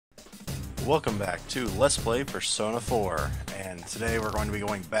Welcome back to Let's Play Persona 4, and today we're going to be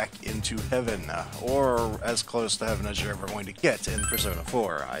going back into heaven, or as close to heaven as you're ever going to get in Persona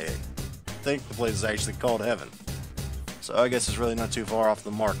 4. I think the place is actually called Heaven, so I guess it's really not too far off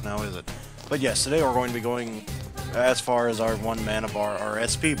the mark now, is it? But yes, today we're going to be going as far as our one mana bar, our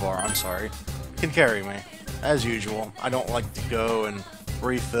SP bar, I'm sorry, can carry me. As usual, I don't like to go and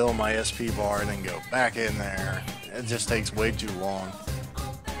refill my SP bar and then go back in there. It just takes way too long.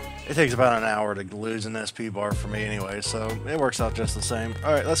 It takes about an hour to lose an SP bar for me anyway, so it works out just the same.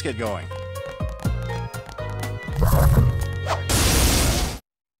 Alright, let's get going.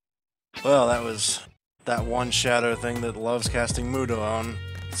 Well, that was that one shadow thing that loves casting mudo on.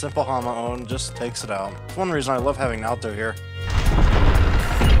 Simple hama on just takes it out. It's one reason I love having Naoto here.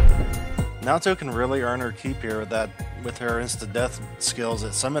 Naoto can really earn her keep here with her insta-death skills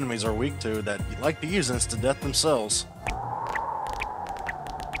that some enemies are weak to that like to use insta-death themselves.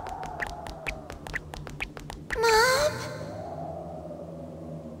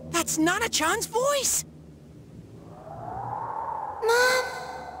 That's Nana-chan's voice! Mom,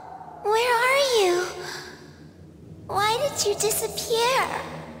 where are you? Why did you disappear?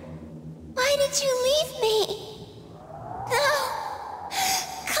 Why did you leave me? No!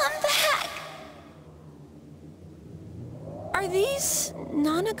 Come back! Are these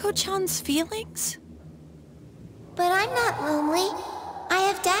Nanako-chan's feelings? But I'm not lonely. I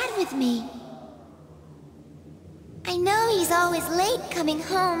have Dad with me. I know he's always late coming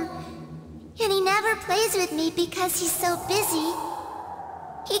home, and he never plays with me because he's so busy.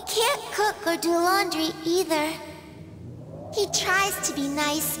 He can't cook or do laundry either. He tries to be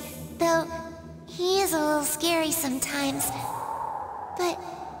nice, though he is a little scary sometimes. But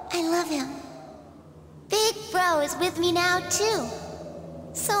I love him. Big Bro is with me now too,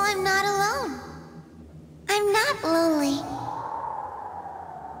 so I'm not alone. I'm not lonely.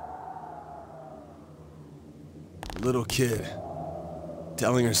 Little kid,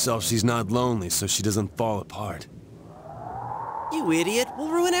 telling herself she's not lonely so she doesn't fall apart. You idiot! We'll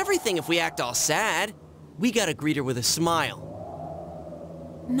ruin everything if we act all sad. We gotta greet her with a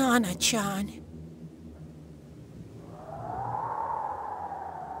smile. Nana-chan.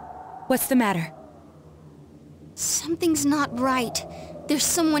 What's the matter? Something's not right. There's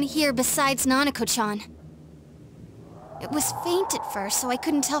someone here besides Nanako-chan. It was faint at first, so I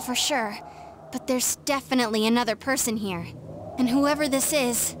couldn't tell for sure. But there's definitely another person here. And whoever this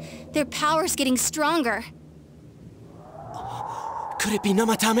is, their power's getting stronger. Could it be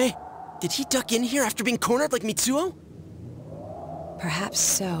Namatame? Did he duck in here after being cornered like Mitsuo? Perhaps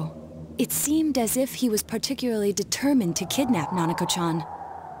so. It seemed as if he was particularly determined to kidnap Nanako-chan.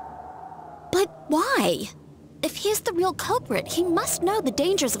 But why? If he's the real culprit, he must know the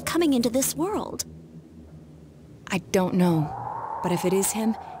dangers of coming into this world. I don't know. But if it is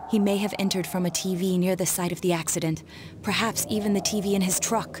him, he may have entered from a TV near the site of the accident. Perhaps even the TV in his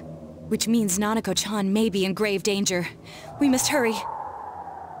truck. Which means Nanako-chan may be in grave danger. We must hurry.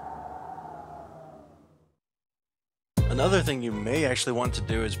 Another thing you may actually want to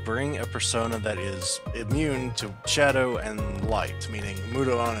do is bring a persona that is immune to shadow and light, meaning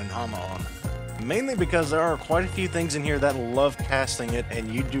mudo on and hama on. Mainly because there are quite a few things in here that love casting it,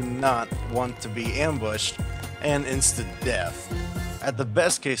 and you do not want to be ambushed and instant death. At the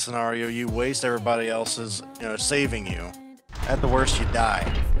best case scenario, you waste everybody else's, saving you. At the worst, you die.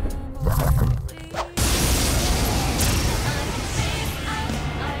 3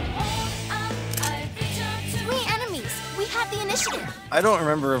 enemies! We have the initiative! I don't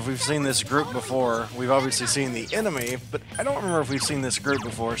remember if we've seen this group before. We've obviously seen the enemy, but I don't remember if we've seen this group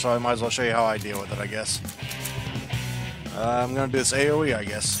before, so I might as well show you how I deal with it, I guess. I'm gonna do this AoE, I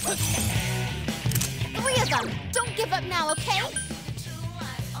guess. 3 of them! Don't give up now, okay?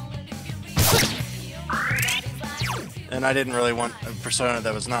 And I didn't really want a persona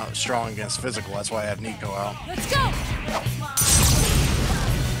that was not strong against physical, that's why I have Nico out. Let's go!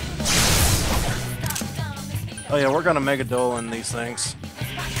 Oh yeah, we're gonna Mega Duel in these things.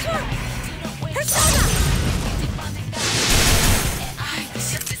 Persona!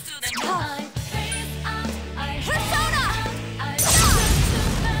 Persona!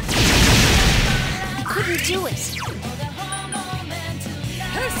 I couldn't do it.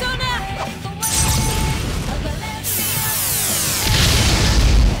 Persona!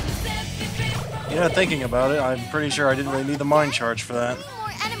 Thinking about it, I'm pretty sure I didn't really need the mind charge for that. 3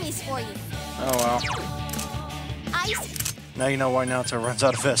 more enemies for you. Oh well. Ice. Now you know why Naoto runs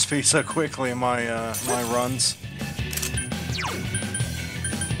out of SP so quickly in my my runs.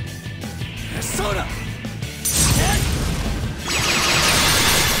 Persona!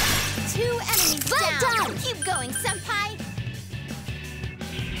 2 enemies down. Keep going, senpai.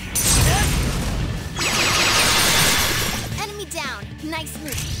 nice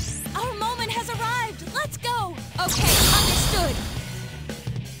move. Our moment has arrived! Let's go! Okay, understood!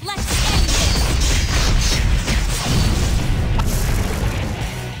 Let's end this!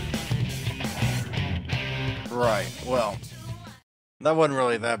 Right, well, that wasn't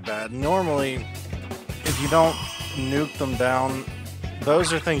really that bad. Normally, if you don't nuke them down,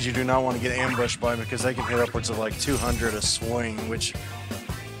 those are things you do not want to get ambushed by because they can hit upwards of like 200 a swing, which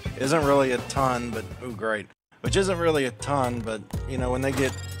isn't really a ton, but, ooh, great. Which isn't really a ton, but, you know, when they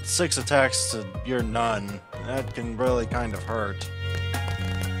get 6 attacks to your none, that can really kind of hurt.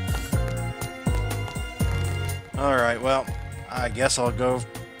 Alright, well, I guess I'll go.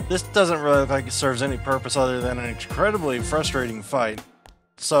 This doesn't really look like it serves any purpose other than an incredibly frustrating fight,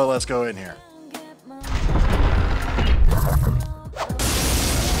 so let's go in here.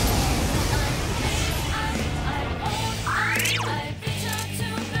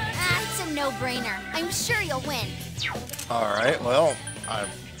 No-brainer. I'm sure you'll win. Alright, well, I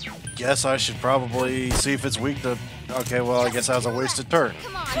guess I should probably see if it's weak to... Okay, well, I guess that was a wasted turn.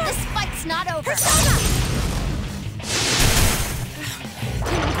 Come on, this fight's not over.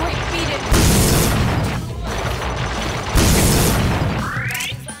 Couldn't quite beat it.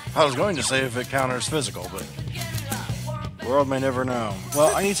 I was going to say if it counters physical, but... the world may never know.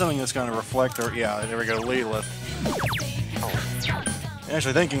 Well, I need something that's going to reflect or... yeah, there we go, Lilith.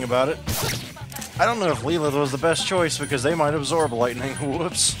 Actually, thinking about it, I don't know if Lilith was the best choice because they might absorb lightning.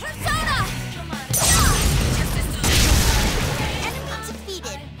 Whoops. Persona! Enemy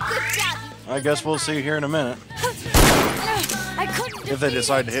defeated. Good job. I guess we'll see here in a minute. I couldn't If they defeat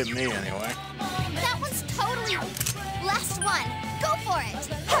decide it. to hit me, anyway. That one's totally... last one. Go for it.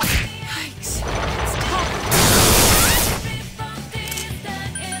 Yikes. It's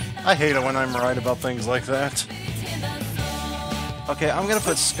tough. I hate it when I'm right about things like that. Okay, I'm gonna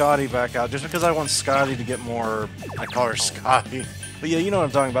put Scotty back out just because I want Scotty to get more... I call her Scotty. But yeah, you know what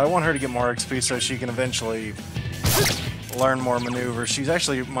I'm talking about. I want her to get more XP so she can eventually learn more maneuvers. She's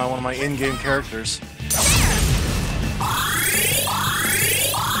actually one of my in-game characters.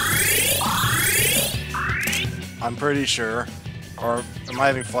 I'm pretty sure. Or am I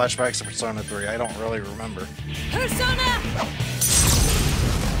having flashbacks to Persona 3? I don't really remember. Persona!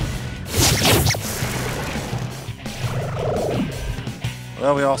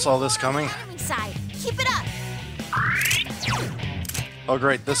 Well, we all saw this coming. Enemy side. Keep it up. Oh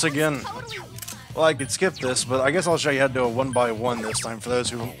great, this again. Well, I could skip this, but I guess I'll show you how to do a one-by-one this time for those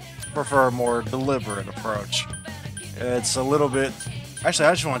who prefer a more deliberate approach. It's a little bit... Actually,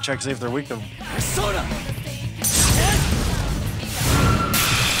 I just want to check to see if they're weak to... Persona!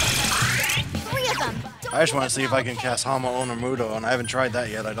 3 of them. I just want to see if I can cast hama on or mudo, and I haven't tried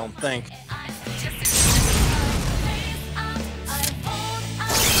that yet, I don't think. 2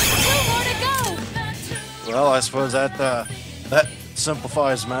 more to go! Well, I suppose that, that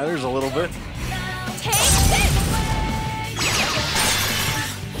simplifies matters a little bit. Take this!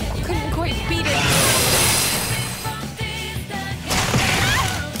 Couldn't quite beat it.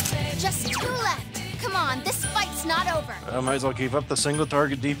 Just 2 left. Come on, this fight's not over. I might as well keep up the single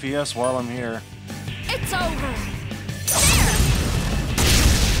target DPS while I'm here. It's over.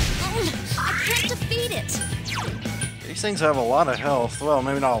 I can't defeat it. These things have a lot of health. Well,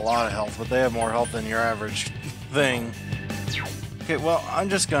 maybe not a lot of health, but they have more health than your average thing. Okay, well, I'm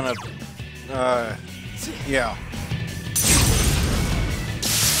just gonna... yeah.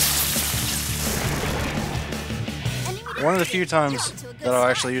 One of the few times that I'll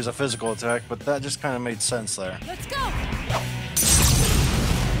actually use a physical attack, but that just kind of made sense there. Let's go!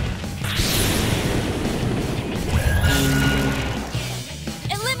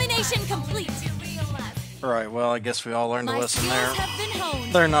 Elimination complete! Alright, well, I guess we all learned a My lesson skills there. have been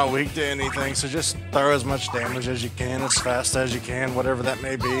honed. They're not weak to anything, so just throw as much damage as you can, as fast as you can, whatever that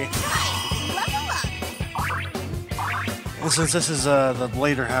may be. And since this is the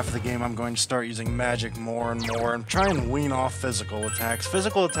later half of the game, I'm going to start using magic more and more and try and wean off physical attacks.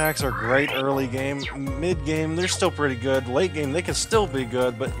 Physical attacks are great early game. Mid game, they're still pretty good. Late game, they can still be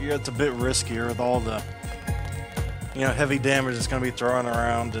good, but it's a bit riskier with all the, you know, heavy damage that's going to be thrown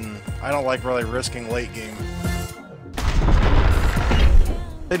around, and I don't like really risking late game.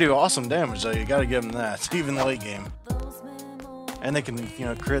 They do awesome damage, though. You got to give them that, even late game. And they can, you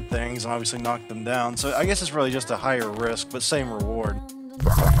know, crit things and obviously knock them down. So I guess it's really just a higher risk, but same reward.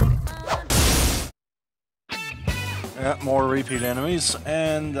 Yeah, more repeat enemies,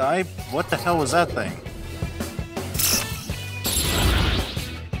 and what the hell was that thing?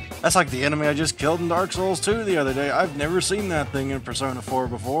 That's like the enemy I just killed in Dark Souls 2 the other day. I've never seen that thing in Persona 4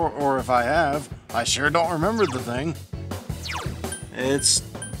 before, or if I have, I sure don't remember the thing. It's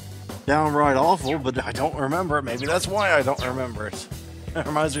downright awful, but I don't remember it. Maybe that's why I don't remember it. It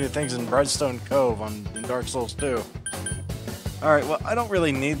reminds me of things in Brightstone Cove in Dark Souls 2. Alright, well, I don't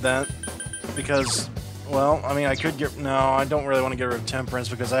really need that, because, well, I mean, I could get... No, I don't really want to get rid of Temperance,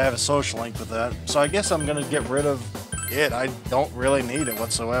 because I have a social link with that. So I guess I'm going to get rid of it. I don't really need it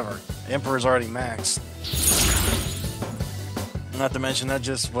whatsoever. Emperor's already maxed. Not to mention, that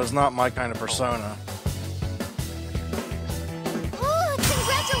just was not my kind of persona. Oh,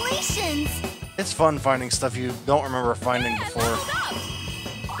 congratulations! It's fun finding stuff you don't remember finding before.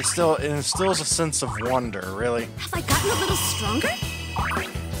 It instills a sense of wonder, really. Have I gotten a little stronger?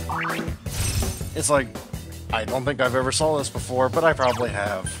 It's like, I don't think I've ever saw this before, but I probably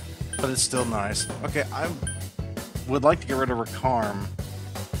have. But it's still nice. Okay, I would like to get rid of Rakarm.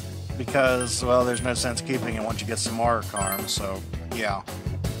 Because, well, there's no sense keeping it once you get some more Rakarm, so, yeah.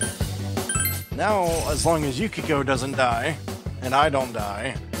 Now, as long as Yukiko doesn't die, and I don't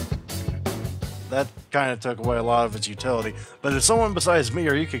die, that kind of took away a lot of its utility. But if someone besides me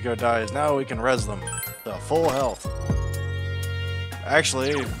or Yukiko dies, now we can res them to full health.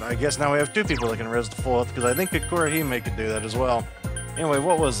 Actually, I guess now we have two people that can res to full health, because I think Kurahime could do that as well. Anyway,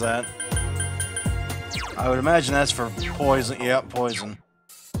 what was that? I would imagine that's for poison. Yeah, poison.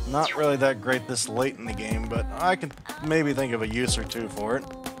 Not really that great this late in the game, but I could maybe think of a use or two for it.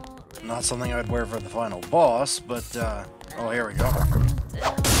 Not something I'd wear for the final boss, but, oh, here we go.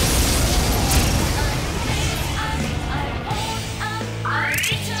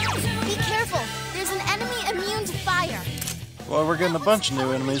 Be careful! There's an enemy immune to fire! Well, we're getting a bunch of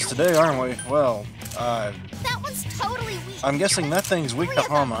new enemies today, aren't we? Well, That one's totally weak! I'm guessing that thing's weak to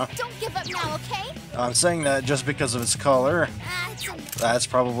Hama. Don't give up now, okay? I'm saying that just because of its color. It's a... That's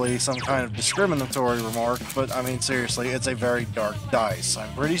probably some kind of discriminatory remark, but I mean, seriously, it's a very dark dice.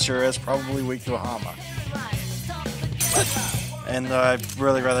 I'm pretty sure it's probably weak to a Hama. And I'd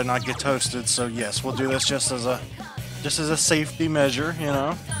really rather not get toasted, so yes, we'll do this just as a safety measure, you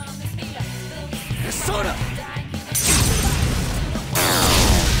know? Persona!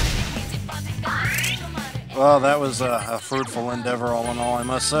 Well, that was a fruitful endeavor all in all, I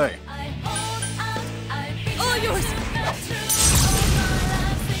must say. All yours!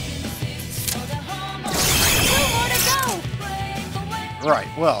 Right,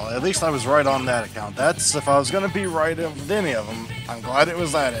 well, at least I was right on that account. That's if I was going to be right with any of them. I'm glad it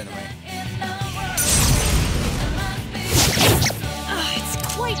was that enemy.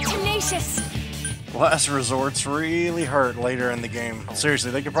 It's quite tenacious. Last resorts really hurt later in the game. Seriously,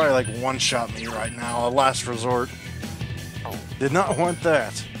 they could probably like one-shot me right now. A last resort. Did not want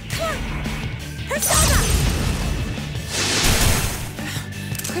that. Persona!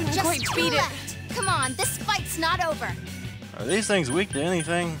 Couldn't Just quite two beat it. left. Come on, this fight's not over. Are these things weak to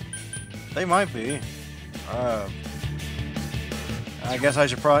anything? They might be. I guess I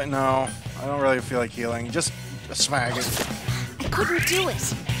should probably... No, I don't really feel like healing. Just smack it. I couldn't do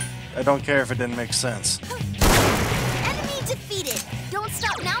it. I don't care if it didn't make sense. Enemy defeated. Don't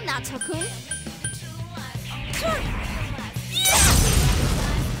stop now, Naoto-kun.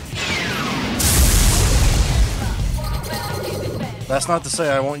 That's not to say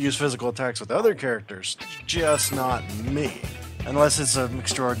I won't use physical attacks with other characters, just not me. Unless it's an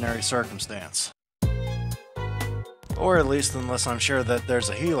extraordinary circumstance. Or at least unless I'm sure that there's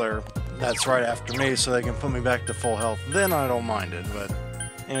a healer that's right after me so they can put me back to full health, then I don't mind it, but...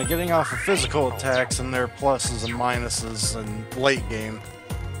 You know, getting off of physical attacks and their pluses and minuses in late game.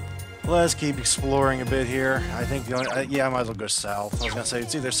 Let's keep exploring a bit here. I think, yeah, I might as well go south. I was gonna say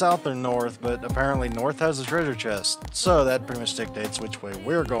it's either south or north, but apparently north has a treasure chest. So that pretty much dictates which way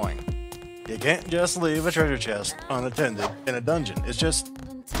we're going. You can't just leave a treasure chest unattended in a dungeon. It's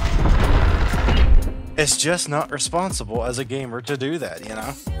just not responsible as a gamer to do that, you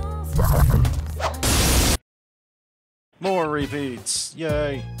know? More repeats,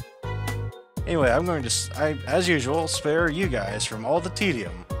 yay. Anyway, I'm going to, as usual, spare you guys from all the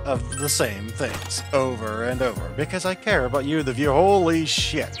tedium of the same things over and over, because I care about you, the viewer. Holy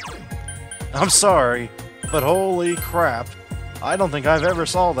shit. I'm sorry, but holy crap. I don't think I've ever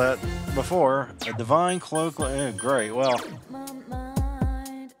saw that before. A divine cloak, great, well.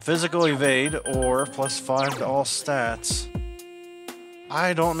 Physical evade, or +5 to all stats.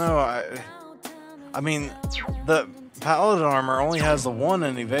 I don't know, I mean, the Paladin armor only has the 1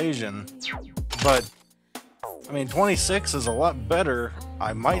 in evasion, but, I mean, 26 is a lot better.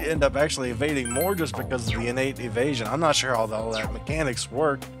 I might end up actually evading more just because of the innate evasion. I'm not sure how all that mechanics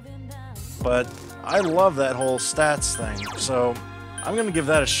work, but I love that whole stats thing, so I'm going to give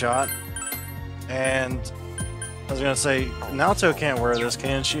that a shot. And I was going to say, Naoto can't wear this,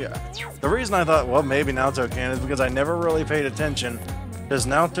 can she? The reason I thought, well, maybe Naoto can is because I never really paid attention. Does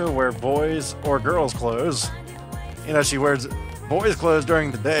Naoto wear boys' or girls' clothes? You know, she wears boys' clothes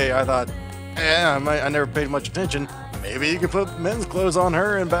during the day, I thought, I never paid much attention. Maybe you could put men's clothes on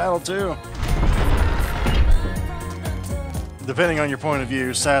her in battle too. Depending on your point of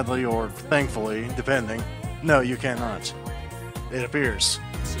view, sadly or thankfully, depending, no, you cannot. It appears.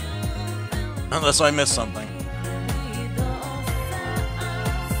 Unless I missed something.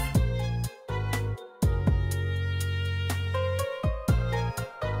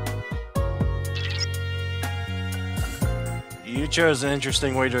 You chose an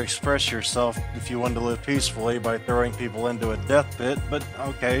interesting way to express yourself if you wanted to live peacefully by throwing people into a death pit, but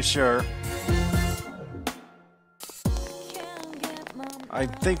okay, sure. I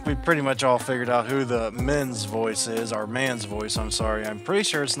think we pretty much all figured out who the men's voice is, or man's voice, I'm sorry. I'm pretty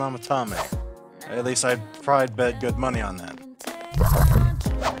sure it's Naoto. At least I'd probably bet good money on that.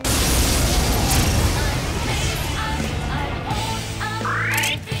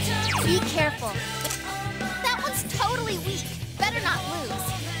 Be careful. That one's totally weak. Better not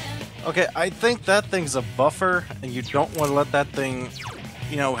lose. Okay, I think that thing's a buffer, and you don't want to let that thing,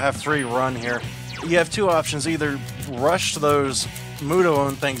 you know, have free run here. You have two options. Either rush those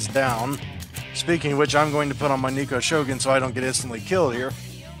mudo things down. Speaking of which, I'm going to put on my Nico Shogun so I don't get instantly killed here.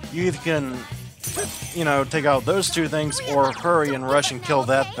 You either can, you know, take out those two things, or hurry and rush and kill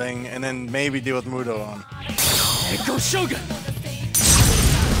that thing, and then maybe deal with mudo on. Nico Shogun!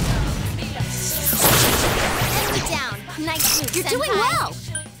 Enemy down. Nice move, You're Senpai. doing well!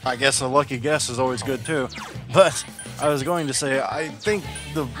 I guess a lucky guess is always good too. But I was going to say, I think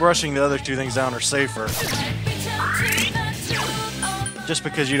the rushing the other two things down are safer. Just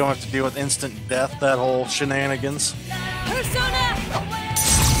because you don't have to deal with instant death, that whole shenanigans. Persona!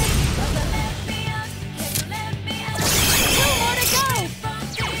 2 more to go!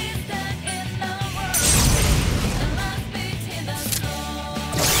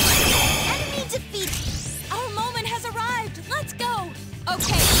 Enemy defeated. Our moment has arrived! Let's go!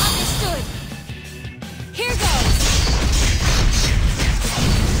 Okay, understood. Here goes!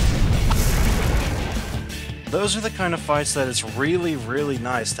 Those are the kind of fights that it's really, really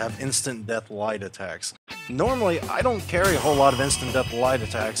nice to have instant death light attacks. Normally, I don't carry a whole lot of instant death light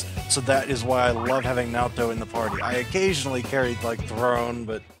attacks, so that is why I love having Naoto in the party. I occasionally carry, like, Throne,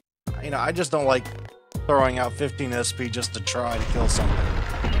 but, you know, I just don't like throwing out 15 SP just to try to kill something.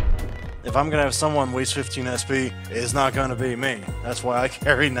 If I'm gonna have someone waste 15 SP, it's not gonna be me. That's why I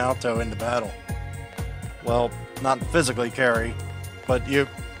carry Naoto into battle. Well, not physically carry, but the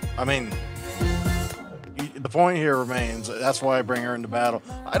point here remains, that's why I bring her into battle.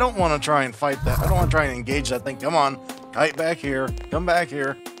 I don't want to try and fight that. I don't want to try and engage that thing. Come on, kite back here. Come back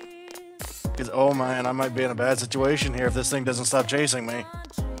here. Because, oh man, I might be in a bad situation here if this thing doesn't stop chasing me.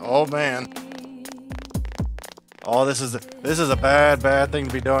 Oh man. Oh, this is a bad thing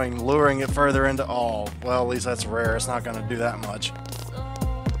to be doing. Luring it further into... Oh, well, at least that's rare. It's not going to do that much.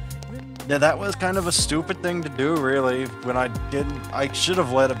 Yeah, that was kind of a stupid thing to do, really, when I didn't... I should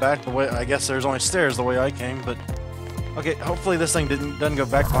have led it back the way... I guess there's only stairs the way I came, but... Okay, hopefully this thing doesn't go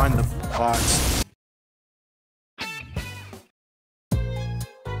back behind the box.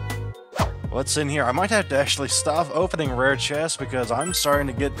 What's in here? I might have to actually stop opening rare chests, because I'm starting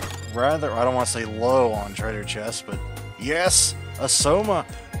to get rather... I don't want to say low on treasure chests, but... Yes! A Soma!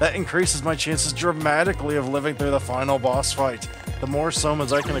 That increases my chances dramatically of living through the final boss fight. The more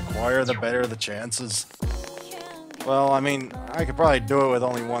Somas I can acquire, the better the chances. Well, I mean, I could probably do it with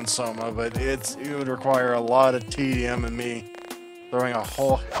only one Soma, but it would require a lot of tedium and me throwing a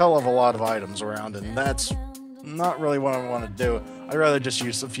whole hell of a lot of items around, and that's not really what I want to do. I'd rather just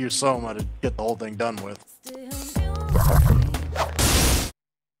use a few Soma to get the whole thing done with.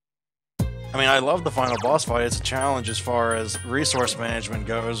 I mean, I love the final boss fight. It's a challenge as far as resource management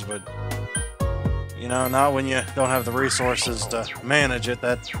goes, but... You know, not when you don't have the resources to manage it.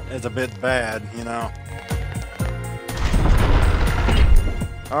 That is a bit bad, you know.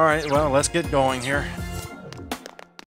 Alright, well, let's get going here.